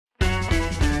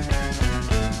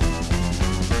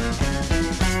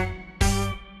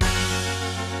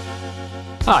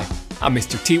Hi, I'm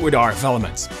Mr. T with RF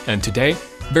Elements, and today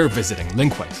we're visiting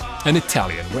Linkwave, an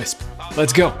Italian WISP.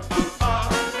 Let's go!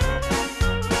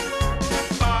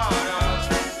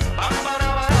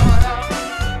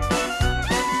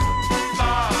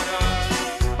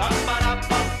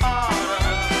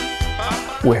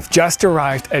 We've just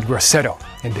arrived at Grosseto,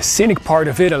 in the scenic part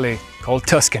of Italy called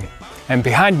Tuscany, and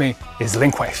behind me is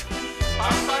Linkwave.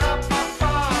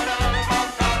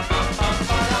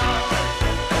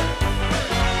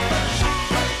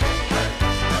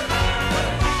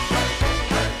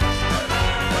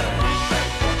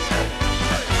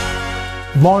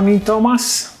 Morning,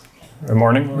 Thomas. Good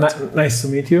morning. Nice to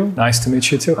meet you. Nice to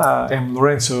meet you too. I'm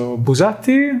Lorenzo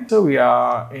Busatti. So we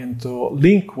are into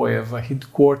Linkwave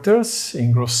headquarters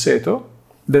in Grosseto.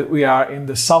 That we are in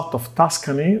the south of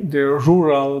Tuscany, the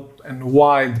rural and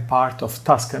wild part of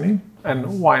Tuscany,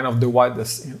 and one of the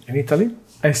wildest in Italy.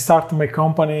 I started my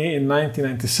company in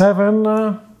 1997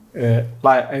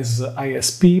 as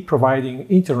ISP, providing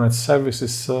internet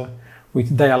services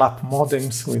with dial-up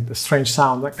modems with a strange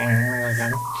sound.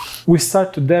 We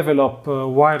start to develop a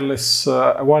wireless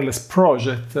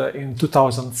project in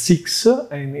 2006,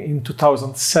 and in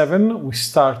 2007 we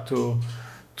start to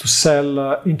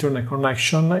sell internet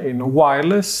connection in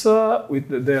wireless with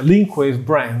the Linkwave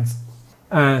brand.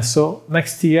 So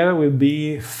next year will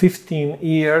be 15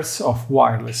 years of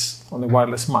wireless on the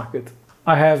wireless market.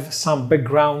 I have some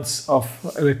backgrounds of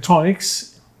electronics,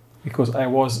 because I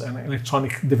was an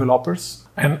electronic developer,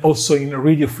 and also in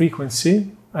radio frequency.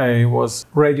 I was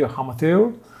radio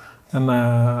amateur, and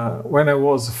when I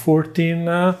was 14,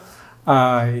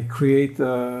 I created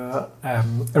a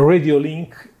radio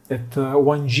link at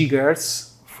 1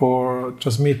 gigahertz for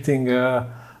transmitting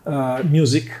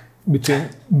music between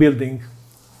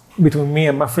me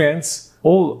and my friends.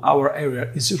 All our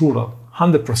area is rural,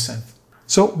 100%.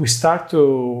 So we start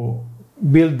to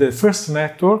build the first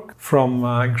network from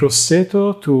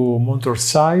Grosseto to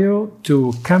Montorsaio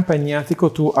to Campagnatico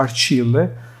to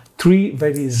Arcille, 3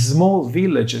 very small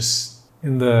villages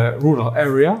in the rural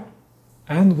area,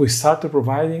 and we started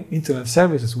providing internet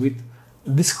services with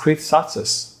discrete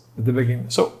success at the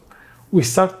beginning. So we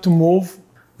start to move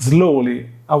slowly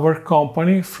our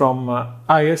company from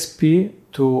ISP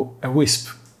to a WISP.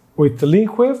 With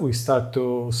Linkwave, we start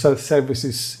to sell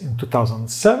services in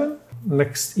 2007.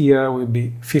 Next year will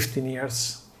be 15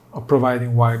 years of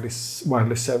providing wireless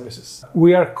services.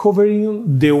 We are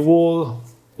covering the whole,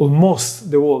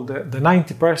 almost the whole, the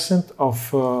 90%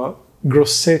 of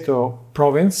Grosseto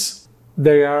province.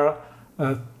 There are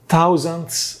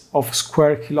thousands of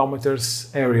square kilometers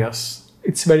areas.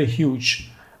 It's very huge.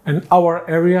 And our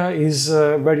area is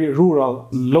very rural,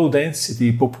 low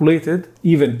density, populated.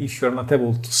 Even if you're not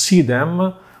able to see them,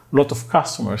 a lot of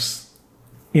customers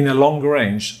in a long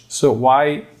range. So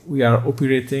why we are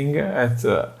operating at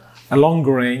a long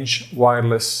range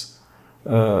wireless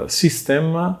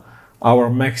system. Our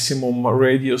maximum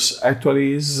radius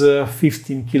actually is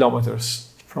 15 kilometers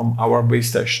from our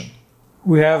base station.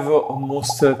 We have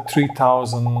almost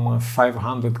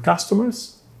 3,500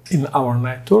 customers in our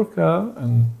network,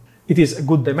 and it is a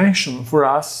good dimension for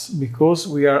us because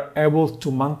we are able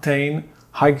to maintain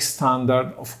high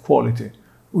standard of quality.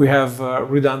 We have a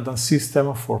redundant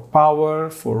system for power,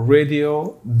 for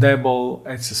radio, double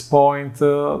access point,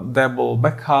 double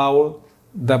backhaul,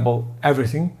 double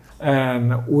everything.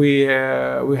 And we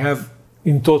have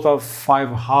in total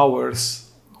 5 hours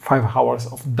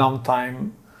of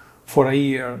downtime for a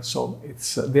year. So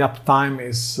it's the uptime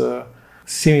is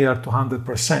similar to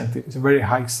 100%. It's a very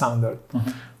high standard.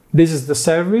 Mm-hmm. This is the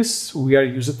service we are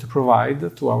used to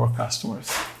provide to our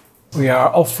customers. We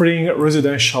are offering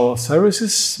residential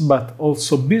services, but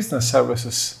also business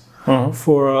services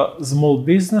for small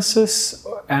businesses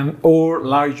and or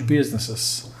large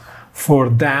businesses. For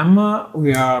them,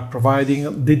 we are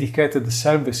providing dedicated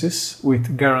services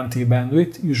with guaranteed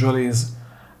bandwidth. Usually is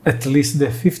at least the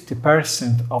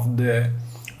 50% of the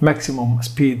maximum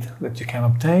speed that you can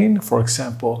obtain. For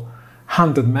example,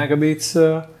 100 megabits,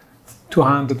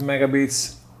 200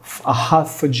 megabits, a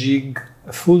half a gig,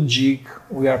 a full gig.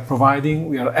 We are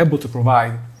able to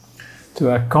provide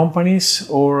to companies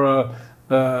or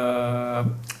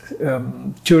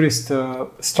tourist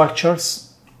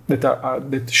structures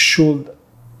that should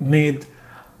need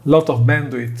a lot of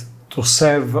bandwidth to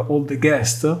serve all the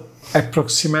guests.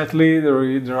 Approximately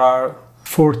there are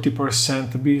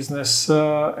 40% business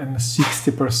and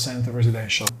 60%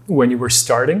 residential. When you were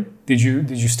starting, did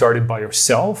you start it by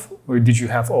yourself, or did you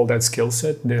have all that skill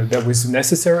set that was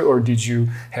necessary, or did you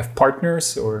have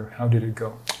partners, or how did it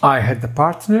go? I had a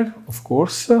partner, of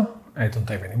course. I don't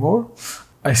have anymore.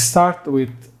 I start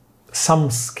with some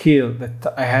skill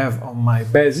that I have on my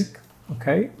basic,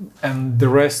 okay, and the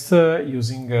rest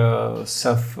using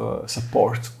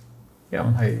self-support.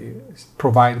 Yeah, I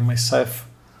provide myself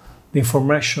the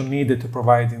information needed to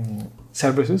provide in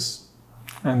services,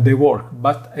 and they work.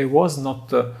 But I was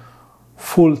not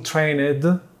full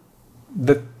trained,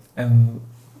 and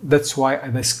that's why I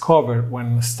discovered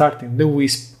when starting the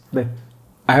WISP that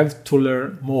I have to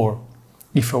learn more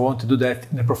if I want to do that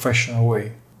in a professional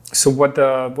way. So what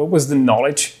was the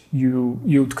knowledge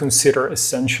you'd consider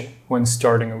essential when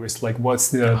starting a WISP? Like, what's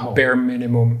the bare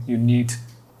minimum you need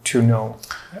to know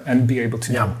and be able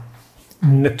to know?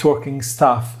 Networking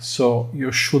stuff. So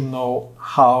you should know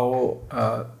how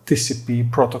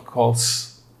TCP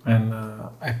protocols and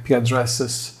IP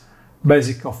addresses,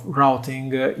 basic of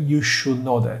routing, you should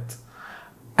know that.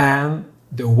 And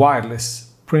the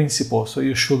wireless principle. So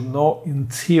you should know in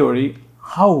theory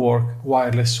how work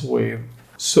wireless wave.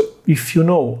 So if you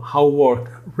know how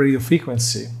work radio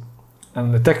frequency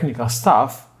and the technical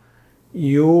stuff,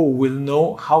 you will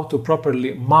know how to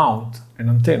properly mount an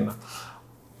antenna.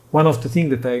 One of the things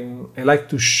that I like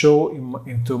to show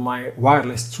into my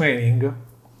wireless training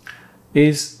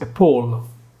is a pole.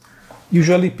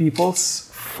 Usually people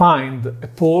find a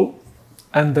pole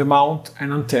and they mount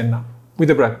an antenna with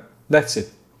a bracket. That's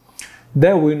it.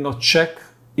 They will not check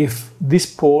if this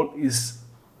pole is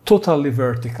totally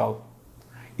vertical.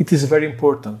 It is very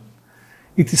important.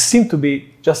 It seems to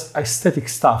be just aesthetic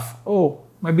stuff. Oh,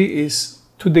 maybe it's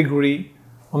 2 degrees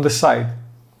on the side.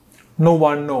 No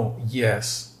one knows.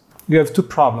 Yes. You have 2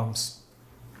 problems.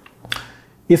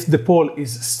 If the pole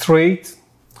is straight,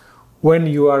 when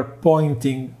you are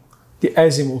pointing the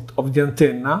azimuth of the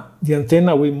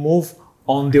antenna will move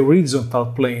on the horizontal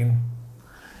plane.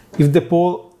 If the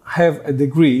pole have a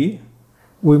degree,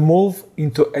 we move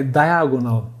into a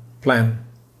diagonal plane.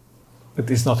 That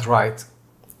is not right.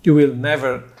 You will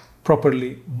never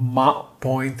properly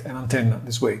point an antenna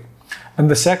this way. And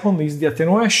the second is the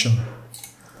attenuation,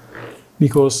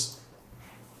 because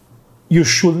you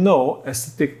should know as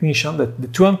a technician that the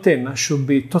 2 antennas should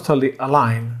be totally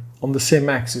aligned on the same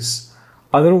axis.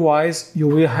 Otherwise, you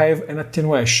will have an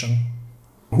attenuation.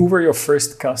 Who were your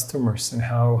first customers and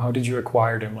how did you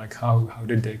acquire them? Like how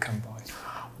did they come by?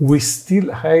 We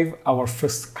still have our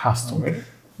first customer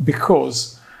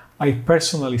because I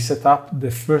personally set up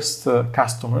the first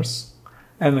customers,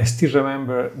 and I still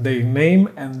remember their name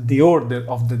and the order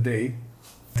of the day.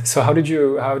 So how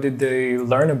did they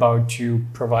learn about you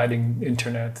providing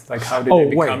internet? Like how did they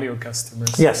become your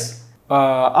customers? Yes.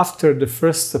 After the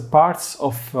first parts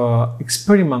of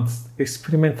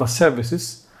experimental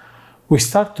services, we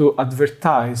start to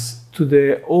advertise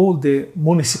to all the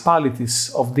municipalities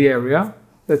of the area.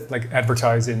 Like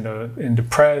advertise in the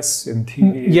press, in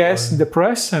TV? Yes, the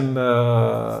press, and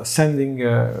sending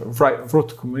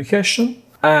route communication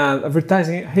and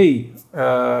advertising, hey,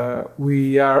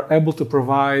 we are able to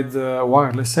provide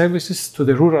wireless services to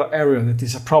the rural area. That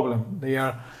is a problem. They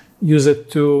are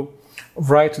used to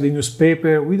write to the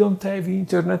newspaper, we don't have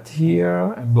internet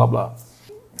here, and blah, blah.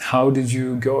 How did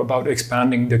you go about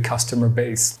expanding the customer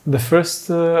base? The first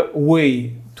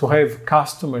way to have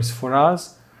customers for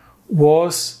us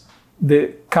was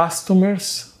the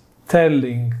customers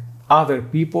telling other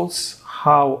peoples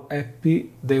how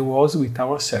happy they was with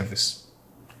our service.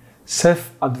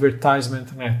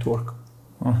 Self-advertisement network.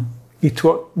 It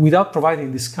worked without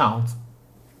providing discount.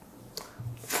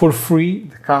 For free,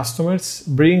 the customers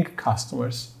bring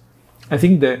customers. I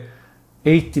think that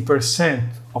 80%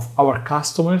 of our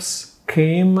customers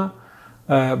came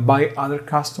by other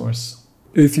customers.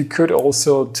 If you could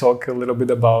also talk a little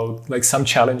bit about like some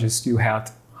challenges you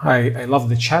had. I love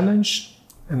the challenge,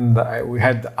 and we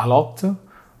had a lot.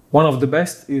 One of the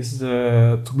best is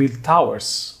to build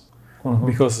towers,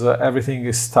 because everything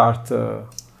is start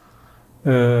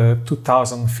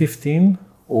 2015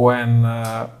 when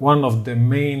one of the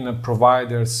main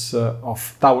providers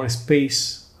of tower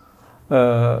space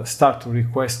start to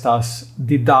request us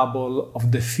the double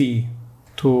of the fee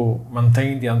to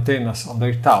maintain the antennas on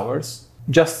their towers.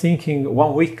 Just thinking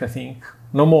 1 week, I think,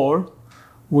 no more,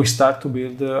 we start to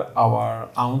build our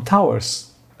own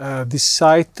towers. This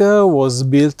site was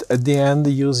built at the end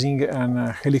using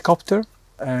a helicopter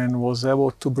and was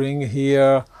able to bring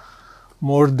here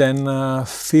more than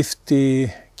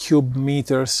 50 cube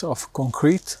meters of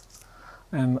concrete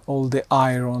and all the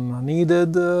iron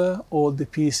needed, all the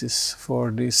pieces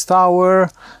for this tower.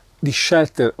 The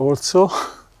shelter also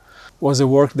was a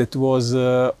work that was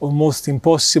almost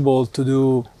impossible to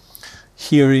do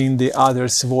hearing the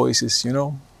others' voices, you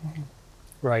know?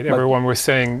 Right, but everyone was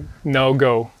saying, no,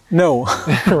 go. No.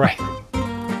 Right.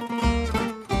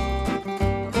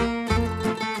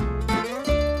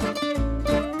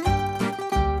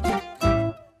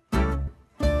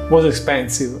 Was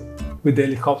expensive with the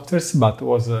helicopters, but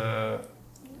was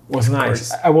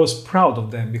nice. I was proud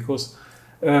of them because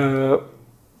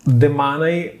the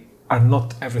money are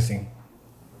not everything.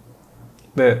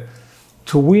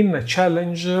 To win a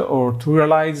challenge or to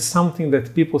realize something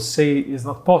that people say is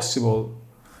not possible,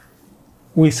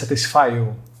 we satisfy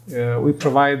you. We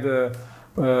provide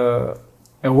a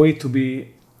way to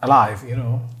be alive, you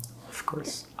know. Of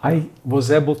course. I was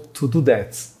able to do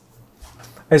that.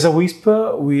 As a WISP,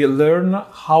 we learn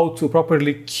how to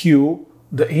properly queue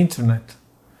the internet.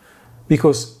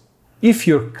 Because if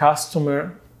your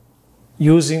customer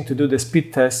using to do the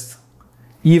speed test,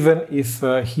 even if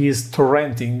he is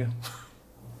torrenting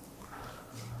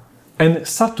and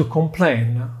start to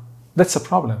complain, that's a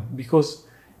problem because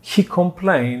he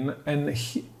complain and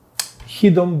he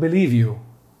don't believe you.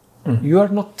 You are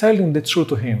not telling the truth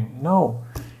to him. No,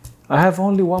 I have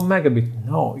only 1 megabit.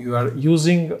 No, you are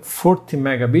using 40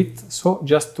 megabit, so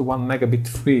just 1 megabit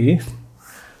free.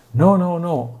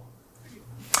 No.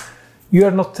 You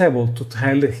are not able to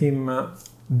tell him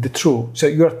the truth. So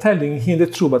you are telling him the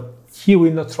truth, but he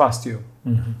will not trust you.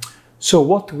 So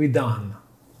what we done?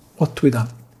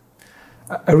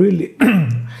 I really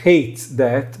hate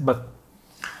that, but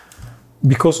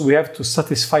because we have to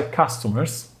satisfy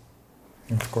customers,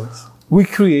 of course, we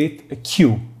create a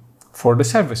queue for the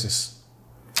services.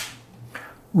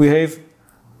 We have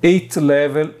 8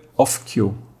 levels of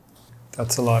queue.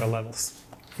 That's a lot of levels.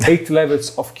 8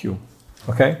 levels of queue.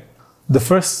 Okay. The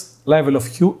first level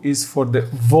of queue is for the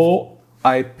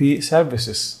VoIP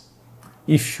services.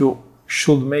 If you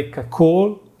should make a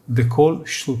call, the call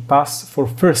should pass for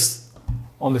first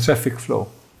on the traffic flow.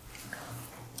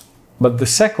 But the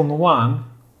second one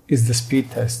is the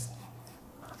speed test.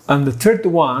 And the third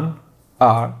one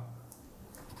are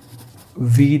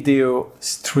video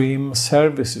stream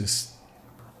services.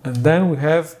 And then we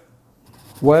have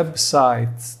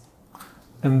websites.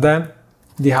 And then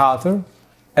the other.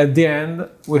 At the end,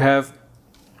 we have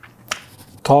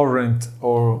torrent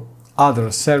or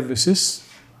other services.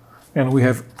 And we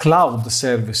have cloud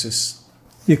services.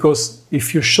 Because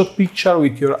if you shoot picture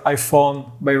with your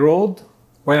iPhone by road,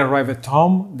 when you arrive at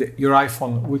home, your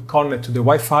iPhone will connect to the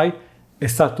Wi-Fi and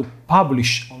start to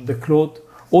publish on the cloud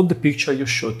all the picture you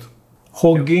shoot,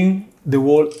 hogging the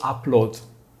whole upload.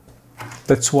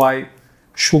 That's why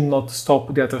should not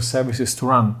stop the other services to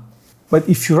run. But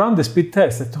if you run the speed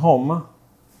test at home,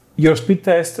 your speed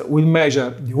test will measure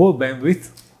the whole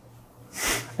bandwidth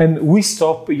and we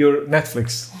stop your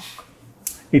Netflix.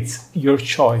 It's your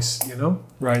choice, you know?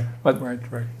 Right, but right.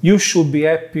 You should be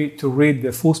happy to read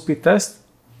the full speed test.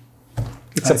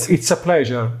 It's a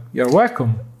pleasure. You're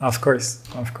welcome. Of course.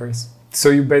 So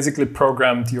you basically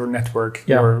programmed your network,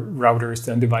 your routers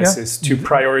and devices to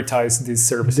prioritize these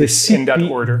services in that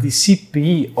order. The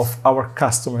CPE of our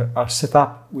customer are set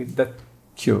up with that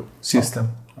queue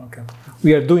system. Okay.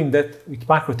 We are doing that with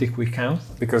MikroTik we can.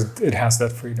 Because it has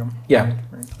that freedom. Yeah.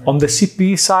 Right. On the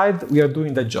CPE side, we are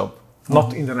doing that job.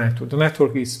 Not in the network. The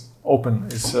network is open,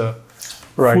 it's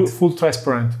full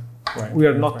transparent. Right. We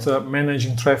are not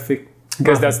managing traffic.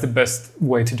 Because that's the best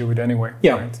way to do it anyway.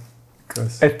 Yeah. Right?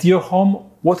 At your home,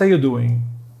 what are you doing?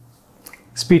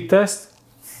 Speed test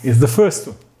is the first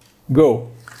one.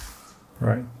 Go.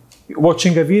 Right.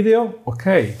 Watching a video,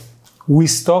 okay. We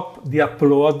stop the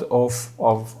upload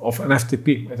of an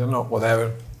FTP, I don't know,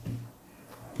 whatever.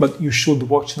 But you should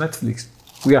watch Netflix.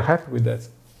 We are happy with that.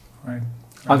 Right.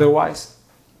 Otherwise,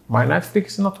 my Netflix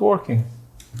is not working.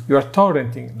 You are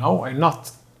torrenting. No, I'm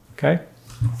not. Okay?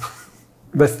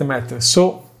 That's the matter.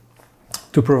 So,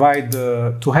 to provide,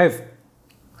 to have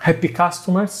happy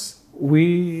customers,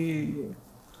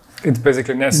 it's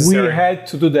basically necessary. We had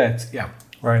to do that. Yeah.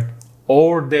 Right.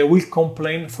 Or they will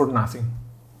complain for nothing.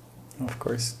 Of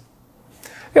course.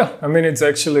 Yeah, I mean, it's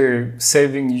actually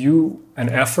saving you an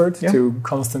effort to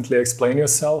constantly explain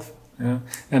yourself. Yeah.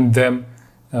 And then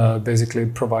basically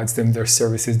provides them their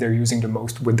services they're using the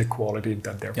most with the quality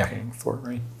that they're paying for,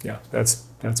 right? Yeah, that's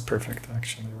perfect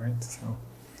actually, right? So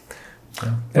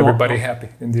everybody happy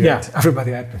in the end. Yeah,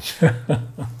 everybody happy.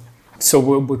 So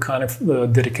what kind of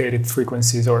dedicated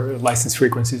frequencies or licensed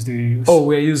frequencies do you use? Oh,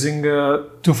 we're using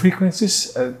 2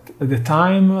 frequencies at the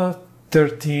time,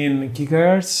 13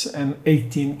 gigahertz and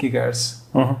 18 gigahertz.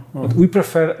 But we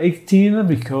prefer 18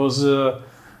 because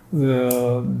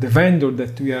the vendor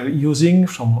that we are using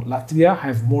from Latvia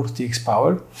have more TX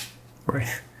power,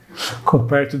 right,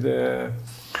 compared to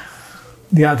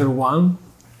the other one,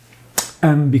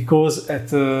 and because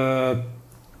at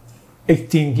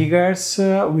 18 gigahertz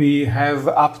we have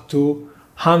up to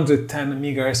 110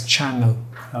 megahertz channel.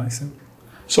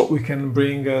 So we can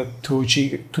bring 2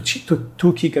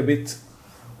 gigabit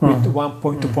with one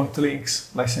point-to-point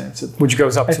links licensed. Which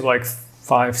goes up to like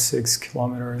 5-6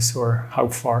 kilometers, or how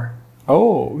far?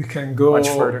 Oh, we can go much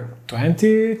further.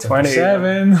 20,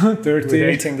 27, 30. With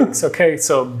 18 gigs. Okay,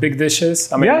 so big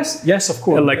dishes. I mean, yes, of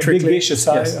course. Electric big dishes,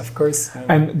 yes, of course.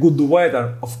 And good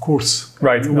weather, of course.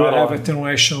 Right. We will have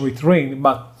attenuation with rain,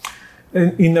 but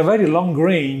in a very long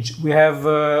range, we have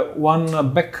one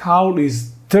backhaul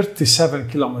is 37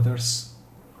 kilometers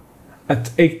at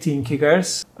 18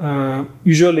 gigahertz.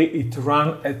 Usually it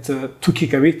runs at 2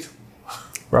 gigabit,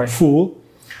 right, full.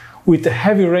 With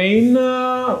heavy rain,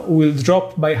 will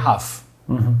drop by half.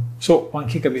 So 1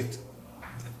 gigabit.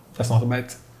 That's not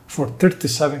bad for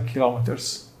 37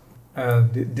 kilometers.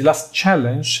 The last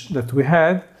challenge that we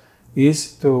had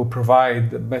is to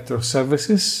provide better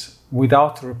services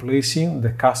without replacing the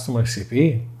customer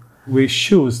CPE. We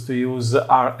choose to use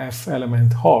RF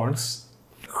element horns,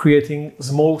 creating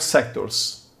small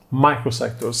sectors,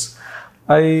 microsectors.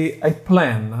 I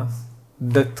plan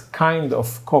that kind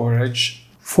of coverage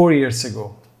 4 years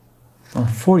ago.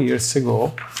 4 years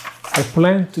ago, I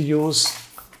plan to use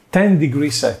 10-degree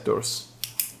sectors.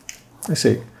 I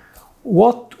say,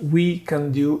 what we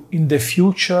can do in the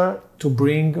future to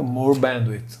bring more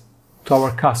bandwidth to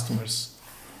our customers.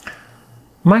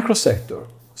 Microsector,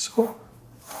 so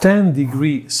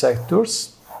 10-degree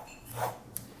sectors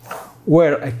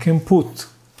where I can put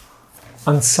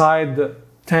inside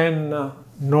 10,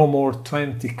 no more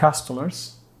 20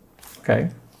 customers, okay?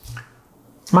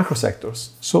 Microsectors,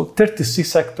 so 36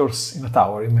 sectors in a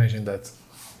tower, imagine that.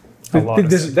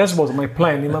 That was my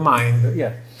plan in my mind,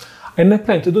 yeah. And I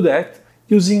plan to do that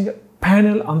using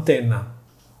panel antenna.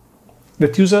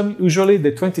 That usually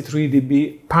the 23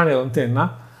 dB panel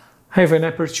antenna have an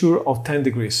aperture of 10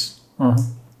 degrees.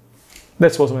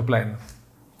 That was my plan.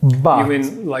 But you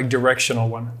mean like directional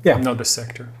one? Yeah. Not the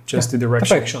sector, just the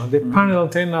directional. The panel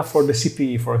antenna for the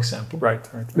CPE, for example. Right.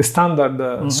 The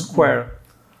standard square,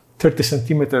 30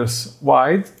 centimeters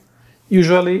wide,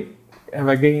 usually have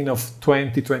a gain of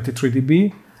 20-23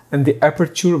 dB, and the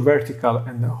aperture vertical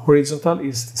and horizontal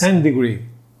is 10 degree.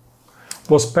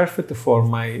 Was perfect for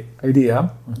my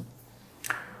idea,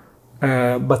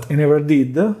 but I never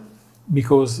did,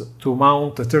 because to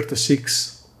mount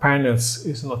 36 panels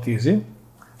is not easy,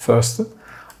 first.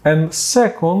 And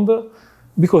second,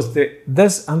 because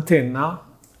this antenna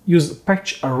use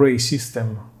patch array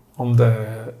system on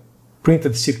the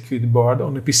printed circuit board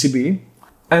on the PCB,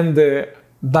 and the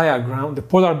diagram, the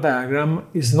polar diagram,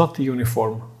 is not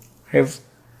uniform. Have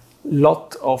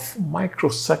lot of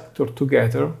microsector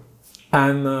together,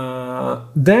 and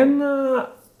then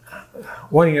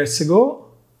 1 year ago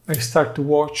I start to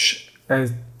watch a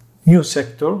new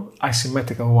sector,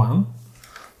 asymmetrical one,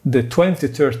 the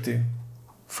 2030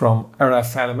 from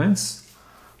RF elements,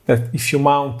 that if you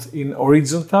mount in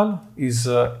horizontal is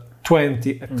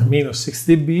 20 at minus 6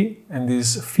 dB and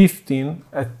is 15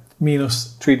 at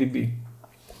minus 3 dB.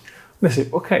 Let's say,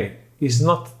 okay, it's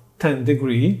not 10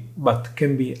 degree, but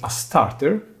can be a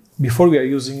starter. Before we are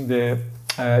using the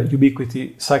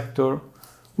ubiquity sector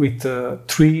with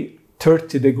 3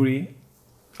 30 degree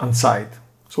inside.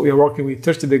 So we are working with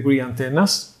 30 degree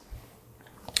antennas,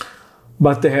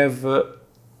 but they have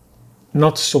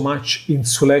not so much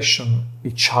insulation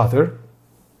each other.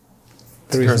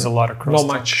 There's a lot of crosstalk. Not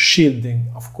much shielding,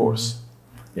 of course.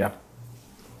 Yeah,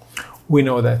 we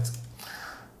know that.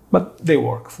 But they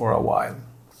work for a while.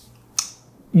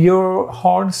 Your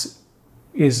horns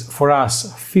is for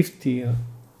us 15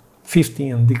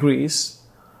 degrees,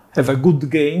 have a good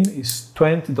gain is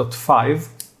 20.5,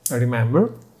 I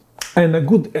remember, and a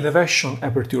good elevation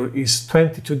aperture is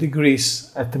 22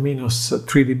 degrees at minus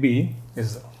 3 dB,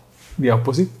 is the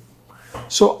opposite.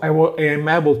 So I am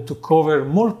able to cover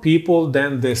more people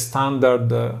than the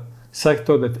standard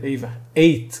sector that have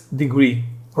 8 degree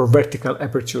or vertical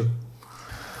aperture.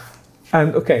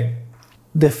 And okay,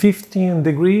 the 15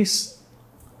 degrees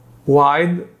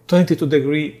wide, 22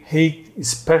 degree height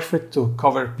is perfect to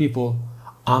cover people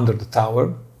under the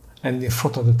tower and in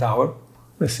front of the tower.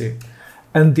 Let's see.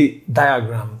 And the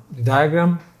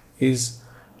diagram is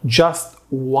just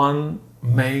one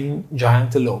main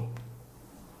giant lobe.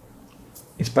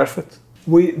 It's perfect.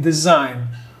 We design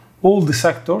all the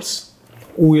sectors.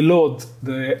 We load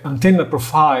the antenna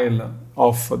profile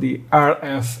of the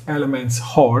RF elements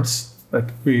horns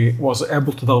that we was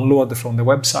able to download from the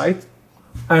website,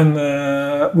 and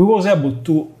we was able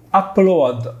to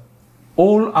upload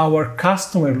all our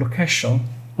customer location.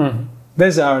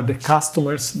 These are the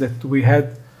customers that we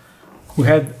had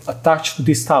attached to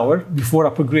this tower before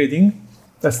upgrading.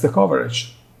 That's the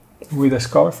coverage. We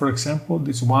discover, for example,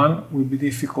 this one will be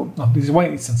difficult. No, this one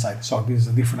is inside. So this is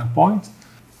a different point.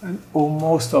 and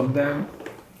most of them,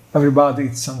 everybody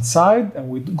is inside and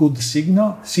with good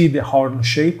signal. See the horn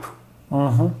shape.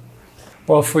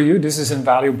 Well, for you, this is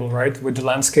invaluable, right? With the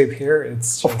landscape here,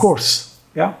 it's just... Of course,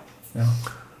 yeah.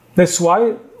 That's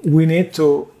why we need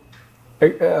to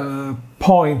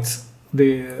point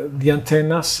the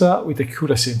antennas with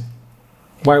accuracy.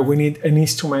 Why we need an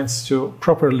instrument to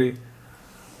properly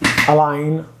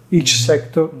align each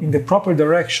sector in the proper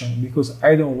direction, because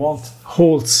I don't want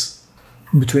holes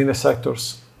between the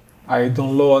sectors. I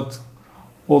download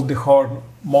all the horn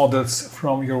models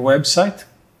from your website.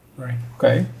 Right.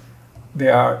 Okay. They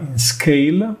are in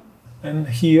scale, and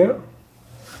here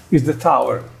is the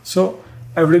tower. So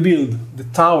I rebuild the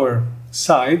tower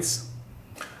sides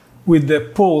with the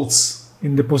poles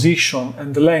in the position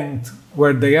and the length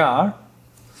where they are,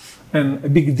 and a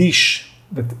big dish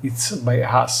that it's by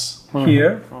us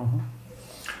here.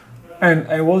 And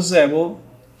I was able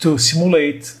to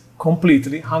simulate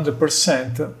completely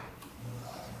 100%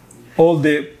 all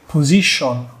the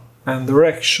position and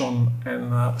direction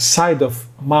and side of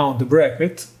mount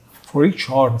bracket for each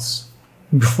horns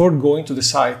before going to the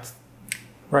site.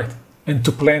 Right. And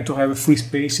to plan to have free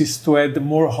spaces to add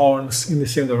more horns in the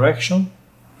same direction,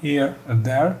 here and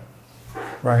there.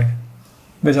 Right.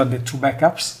 These are the two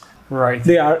backups. Right.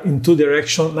 They are in two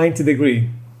directions, 90 degree.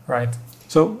 Right.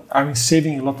 So I'm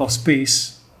saving a lot of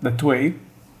space that way.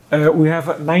 We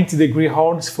have 90 degree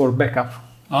horns for backup.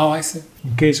 Oh, I see.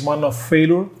 In case one of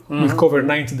failure, we cover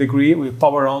 90 degree, we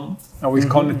power on, and we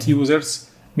connect users.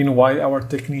 Meanwhile, our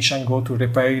technician go to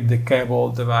repair the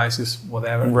cable, devices,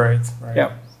 whatever. Right, right.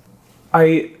 Yeah.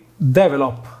 I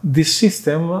developed this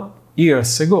system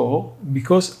years ago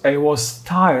because I was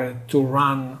tired to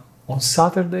run on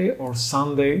Saturday or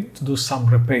Sunday to do some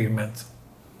repairment.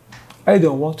 I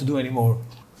don't want to do anymore.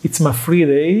 It's my free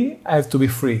day, I have to be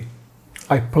free.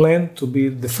 I plan to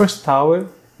build the first tower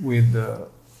with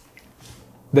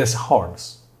these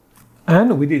horns.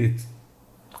 And we did it.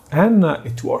 And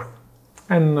it worked.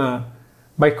 And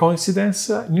by coincidence,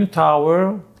 new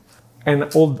tower, an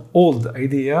old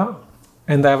idea,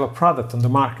 and I have a product on the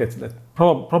market that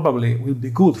probably will be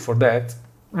good for that.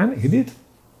 And he did.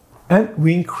 And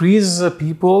we increase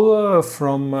people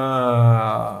from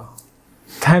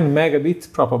 10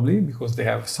 megabit probably, because they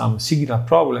have some signal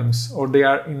problems, or they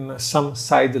are in some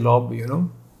side lobe, you know.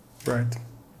 Right.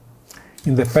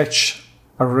 In the patch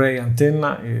array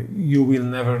antenna, you will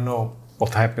never know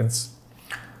what happens.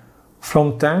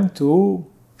 From 10 to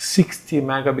 60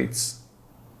 megabits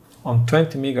on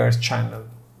 20 megahertz channel.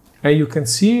 And you can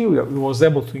see we was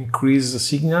able to increase the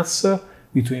signals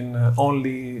between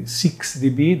only 6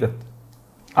 dB, that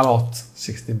a lot,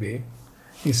 6 dB,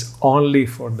 is only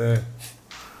for the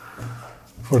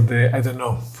I don't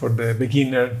know, for the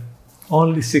beginner,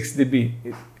 only 6 dB.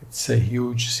 It's a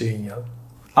huge signal.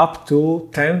 Up to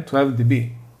 10, 12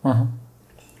 dB.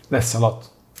 That's a lot.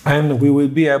 And we will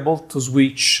be able to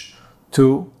switch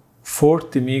to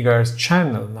 40 megahertz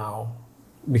channel now,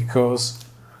 because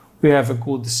we have a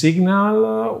good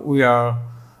signal.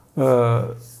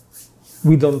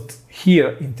 We don't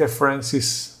hear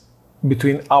interferences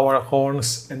between our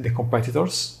horns and the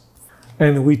competitors.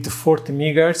 And with 40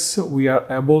 megahertz, we are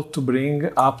able to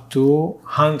bring up to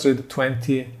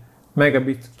 120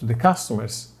 megabit to the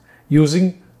customers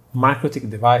using MikroTik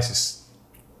devices.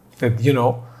 That, you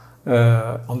know,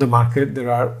 on the market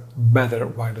there are better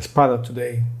wireless products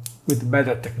today with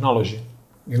better technology,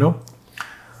 you know.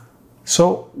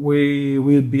 So we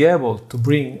will be able to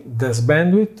bring this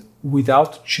bandwidth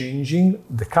without changing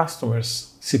the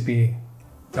customer's CPE.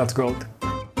 That's gold.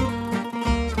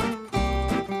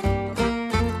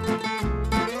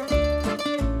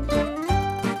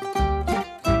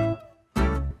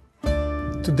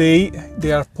 Today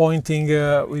they are pointing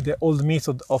with the old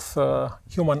method of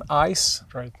human eyes,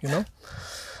 right? You know.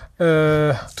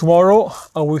 Tomorrow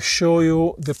I will show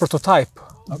you the prototype,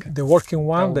 the working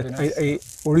one that nice. I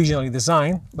originally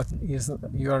designed, but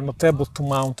you are not able to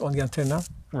mount on the antenna.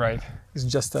 Right. It's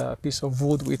just a piece of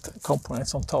wood with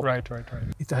components on top. Right.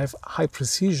 It has high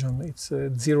precision. It's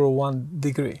 0.1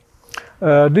 degree.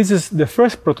 This is the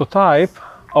first prototype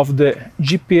of the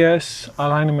GPS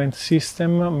alignment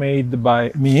system made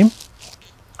by me.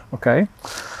 Okay.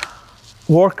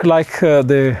 Work like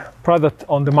the product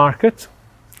on the market.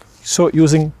 So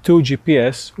using two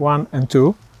GPS, 1 and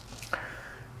 2.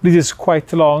 This is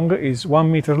quite long, is 1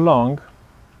 meter long,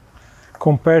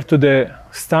 compared to the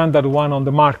standard one on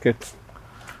the market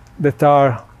that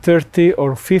are 30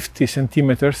 or 50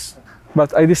 centimeters.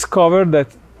 But I discovered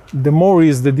that the more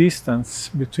is the distance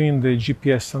between the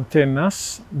GPS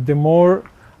antennas, the more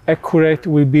accurate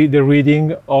will be the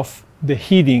reading of the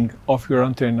heading of your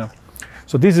antenna.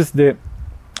 So this is the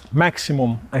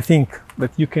maximum, I think,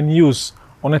 that you can use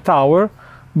on a tower,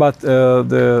 but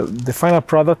the final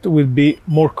product will be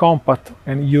more compact,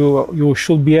 and you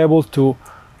should be able to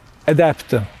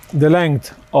adapt the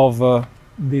length of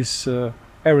this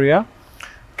area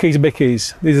case by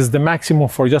case. This is the maximum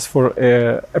for just for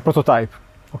a prototype.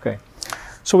 Okay.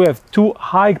 So we have two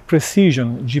high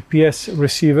precision GPS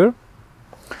receiver.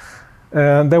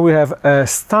 Then we have a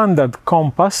standard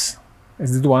compass,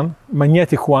 is this one,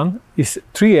 magnetic one, is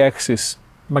 3-axis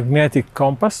magnetic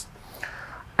compass,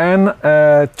 and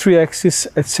 3-axis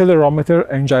accelerometer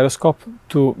and gyroscope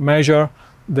to measure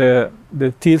the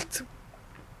tilt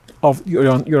of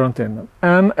your antenna,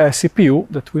 and a CPU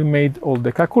that will make all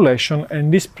the calculation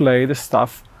and display the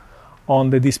stuff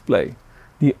on the display.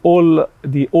 The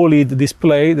OLED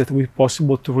display that will be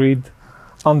possible to read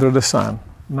under the sun.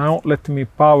 Now let me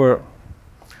power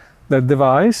that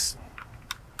device.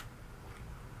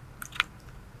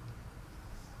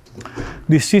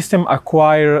 This system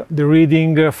acquires the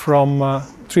reading from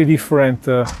 3 different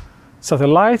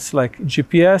satellites like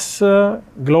GPS,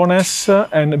 GLONASS,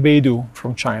 and Beidou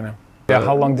from China. Yeah,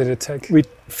 how long did it take? With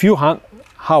few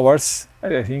hours,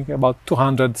 I think about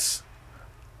 200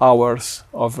 hours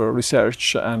of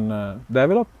research and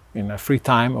develop in a free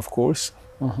time, of course.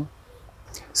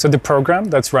 So the program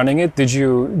that's running it, did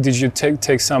you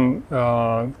take some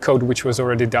code which was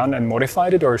already done and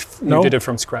modified it, or you did it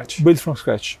from scratch? Built from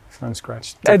scratch. From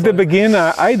scratch. At the beginning,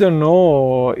 I don't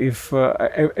know if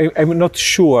I'm not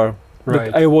sure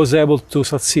that I was able to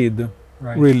succeed.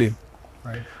 Really.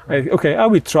 Okay, I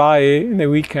will try in the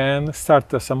weekend.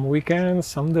 Start some weekends,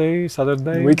 some days,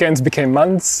 Saturday. Weekends became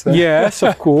months. Yes,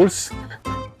 of course.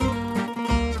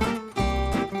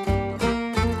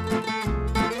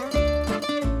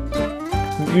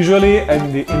 Usually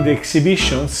in the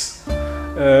exhibitions,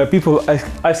 people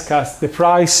ask us the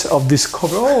price of this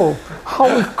cover. Oh,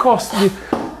 how it cost?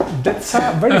 That's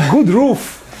a very good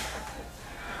roof.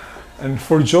 And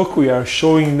for joke, we are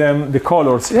showing them the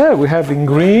colors. Yeah, we have in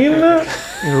green,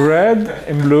 in red,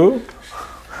 in blue.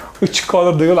 Which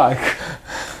color do you like?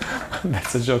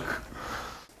 That's a joke.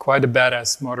 Quite a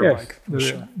badass motorbike. Yes,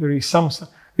 sure. There is some.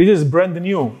 This is brand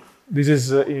new. This is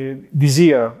this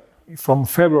year from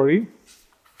February.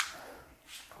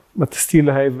 But still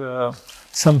have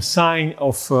some sign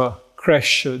of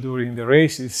crash during the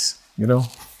races, you know.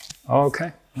 Oh,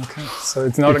 okay. Okay. So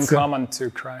it's not uncommon to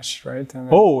crash, right?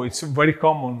 Oh, it's very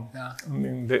common. Yeah.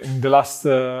 In the last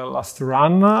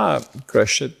run,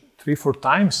 crashed 3-4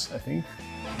 times, I think.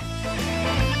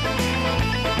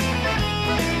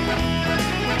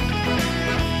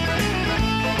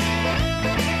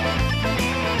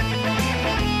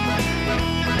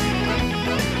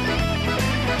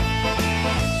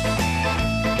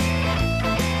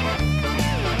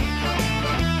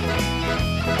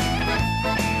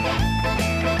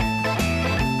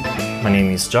 My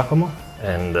name is Giacomo,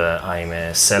 and I'm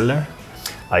a seller.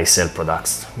 I sell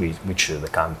products which the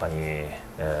company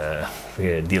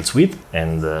deals with,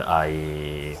 and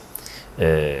I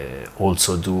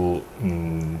also do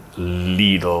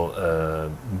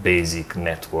little basic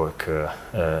network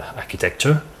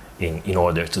architecture in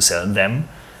order to sell them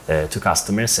to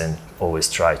customers, and always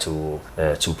try to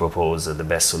propose the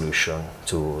best solution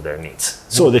to their needs.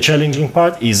 So the challenging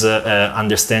part is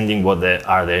understanding what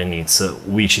are their needs,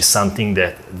 which is something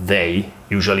that they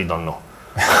usually don't know.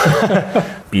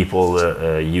 People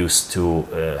used to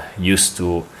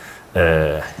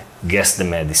guess the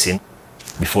medicine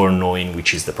before knowing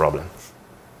which is the problem,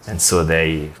 and so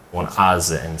they want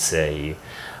us and say,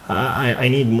 I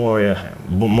need more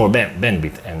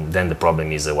bandwidth, and then the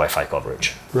problem is the Wi-Fi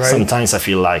coverage. Right. Sometimes I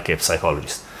feel like a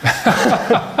psychologist.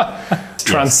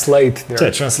 Translate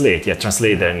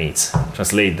translate their needs,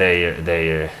 translate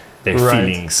their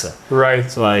feelings. Right.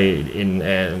 So I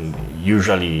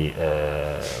usually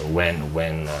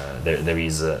when there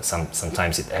is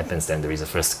sometimes it happens, then there is a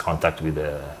first contact with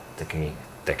the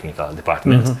technical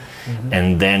department,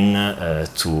 and then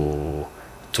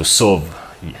to solve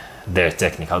their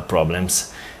technical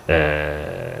problems,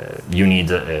 you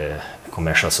need a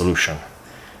commercial solution.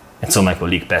 And so my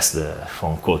colleague passed the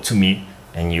phone call to me,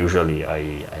 and usually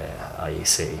I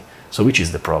say, so which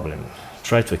is the problem?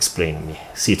 Try to explain me.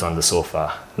 Sit on the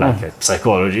sofa like a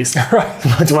psychologist,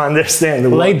 right. To understand.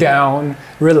 Lay down,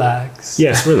 relax.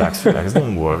 Yes, relax.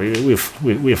 Don't worry.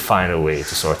 We'll find a way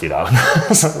to sort it out.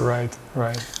 Right.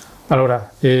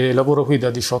 Allora, lavoro qui da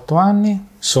 18 anni,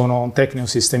 sono un tecnico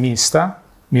sistemista.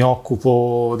 Mi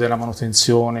occupo della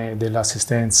manutenzione e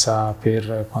dell'assistenza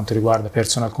per quanto riguarda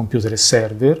personal computer e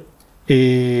server,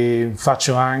 e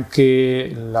faccio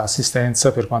anche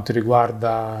l'assistenza per quanto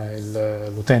riguarda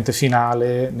l'utente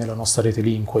finale nella nostra rete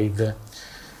Linkwave,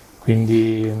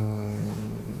 quindi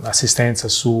assistenza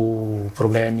su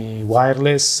problemi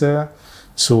wireless,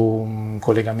 su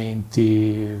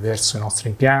collegamenti verso i nostri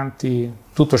impianti,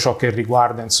 tutto ciò che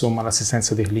riguarda insomma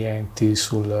l'assistenza dei clienti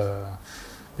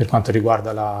per quanto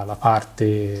riguarda la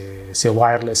parte sia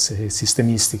wireless che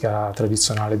sistemistica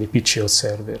tradizionale dei PC o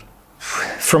server.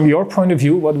 From your point of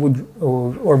view, what would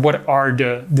or what are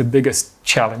the biggest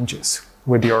challenges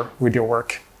with your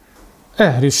work?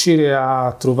 Riuscire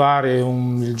a trovare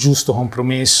il giusto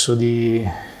compromesso di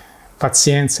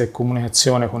pazienza e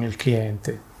comunicazione con il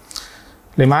cliente.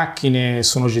 Le macchine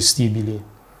sono gestibili,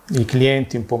 i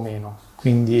clienti un po' meno,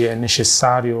 quindi è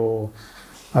necessario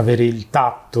avere il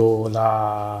tatto,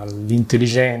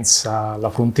 l'intelligenza, la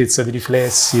prontezza di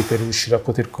riflessi per riuscire a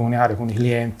poter comunicare con i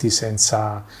clienti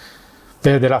senza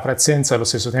perdere la pazienza e allo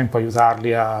stesso tempo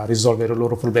aiutarli a risolvere i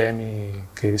loro problemi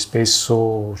che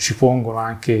spesso ci pongono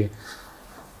anche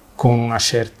con una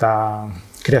certa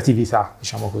creatività,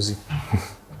 diciamo così.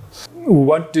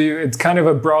 It's kind of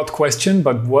a broad question,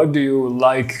 but what do you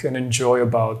like and enjoy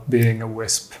about being a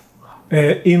WISP?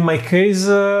 In my case,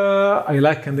 I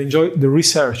like and enjoy the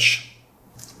research.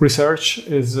 Research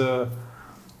is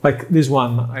like this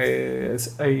one.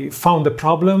 I found a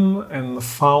problem and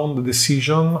found a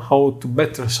decision how to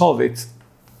better solve it,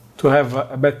 to have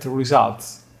a better result.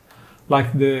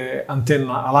 Like the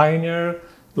antenna aligner,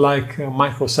 like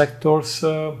microsectors,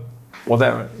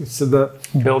 whatever. It's the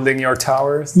building your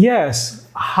towers. Yes,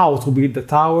 how to build the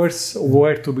towers,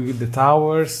 where to build the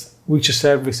towers, which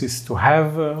services to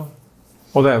have,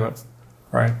 whatever.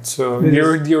 Right. So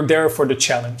you're there for the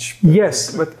challenge.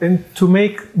 Yes, and to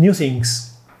make new things.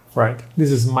 Right.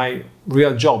 This is my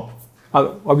real job.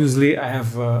 Obviously, I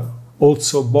have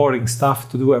also boring stuff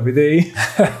to do every day.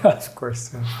 Of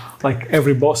course. Yeah. Like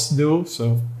every boss do.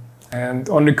 So. And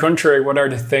on the contrary, what are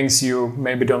the things you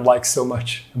maybe don't like so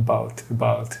much about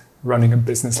running a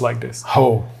business like this?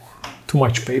 Oh, too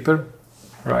much paper.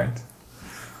 Right.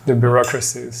 The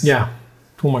bureaucracies. Yeah,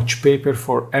 too much paper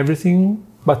for everything,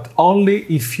 but only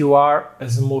if you are a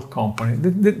small company.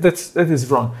 That is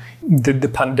wrong. Did the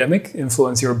pandemic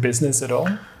influence your business at all?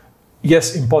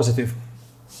 Yes, in positive.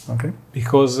 Okay.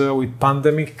 Because with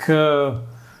pandemic,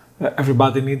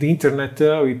 everybody needs internet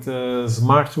with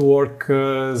smart work,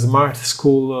 smart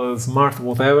school, smart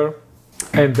whatever,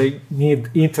 and they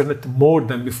need internet more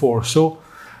than before. So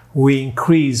we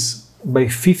increase by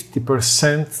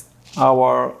 50%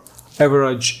 our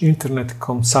average internet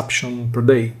consumption per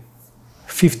day,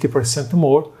 50%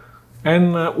 more,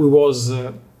 and we was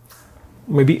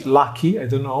maybe lucky, I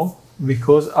don't know,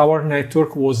 because our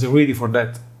network was ready for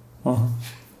that.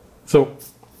 So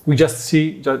we just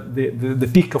see the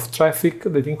peak of traffic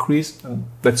that increased, and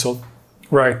that's all.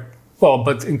 Right. Well,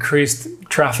 but increased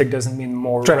traffic doesn't mean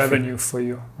more revenue for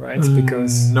you, right?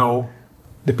 Because no,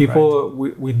 the people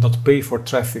will not pay for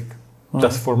traffic,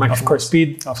 just for maximum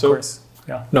speed. Of course.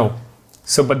 Yeah. No.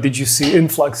 So, but did you see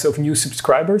influx of new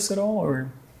subscribers at all,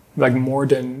 or like more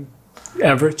than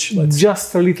average?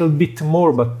 Just a little bit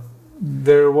more, but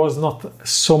there was not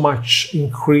so much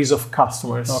increase of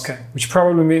customers. Okay, which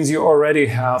probably means you already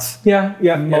have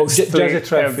mostly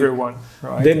everyone.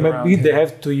 Right. Then maybe they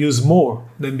have to use more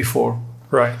than before.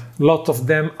 Right. A lot of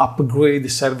them upgrade the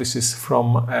services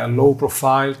from a low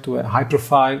profile to a high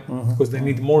profile because they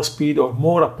need more speed or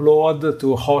more upload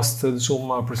to host the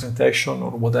Zoom presentation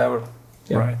or whatever.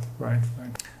 Yeah. Right.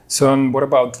 So, and what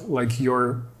about like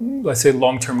your, let's say,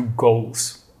 long-term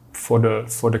goals for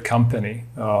the company?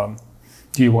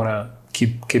 Do you want to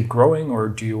keep growing, or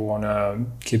do you want to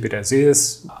keep it as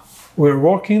is? We're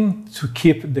working to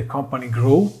keep the company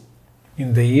grow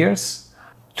in the years,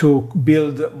 to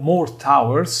build more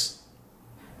towers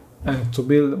and to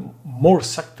build more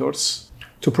sectors,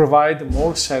 to provide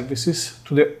more services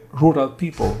to the rural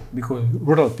people, because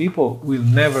rural people will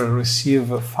never receive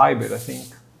fiber, I think.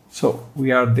 So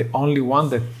we are the only one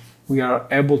that we are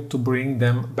able to bring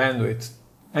them bandwidth,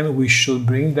 and we should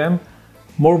bring them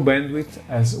more bandwidth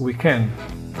as we can.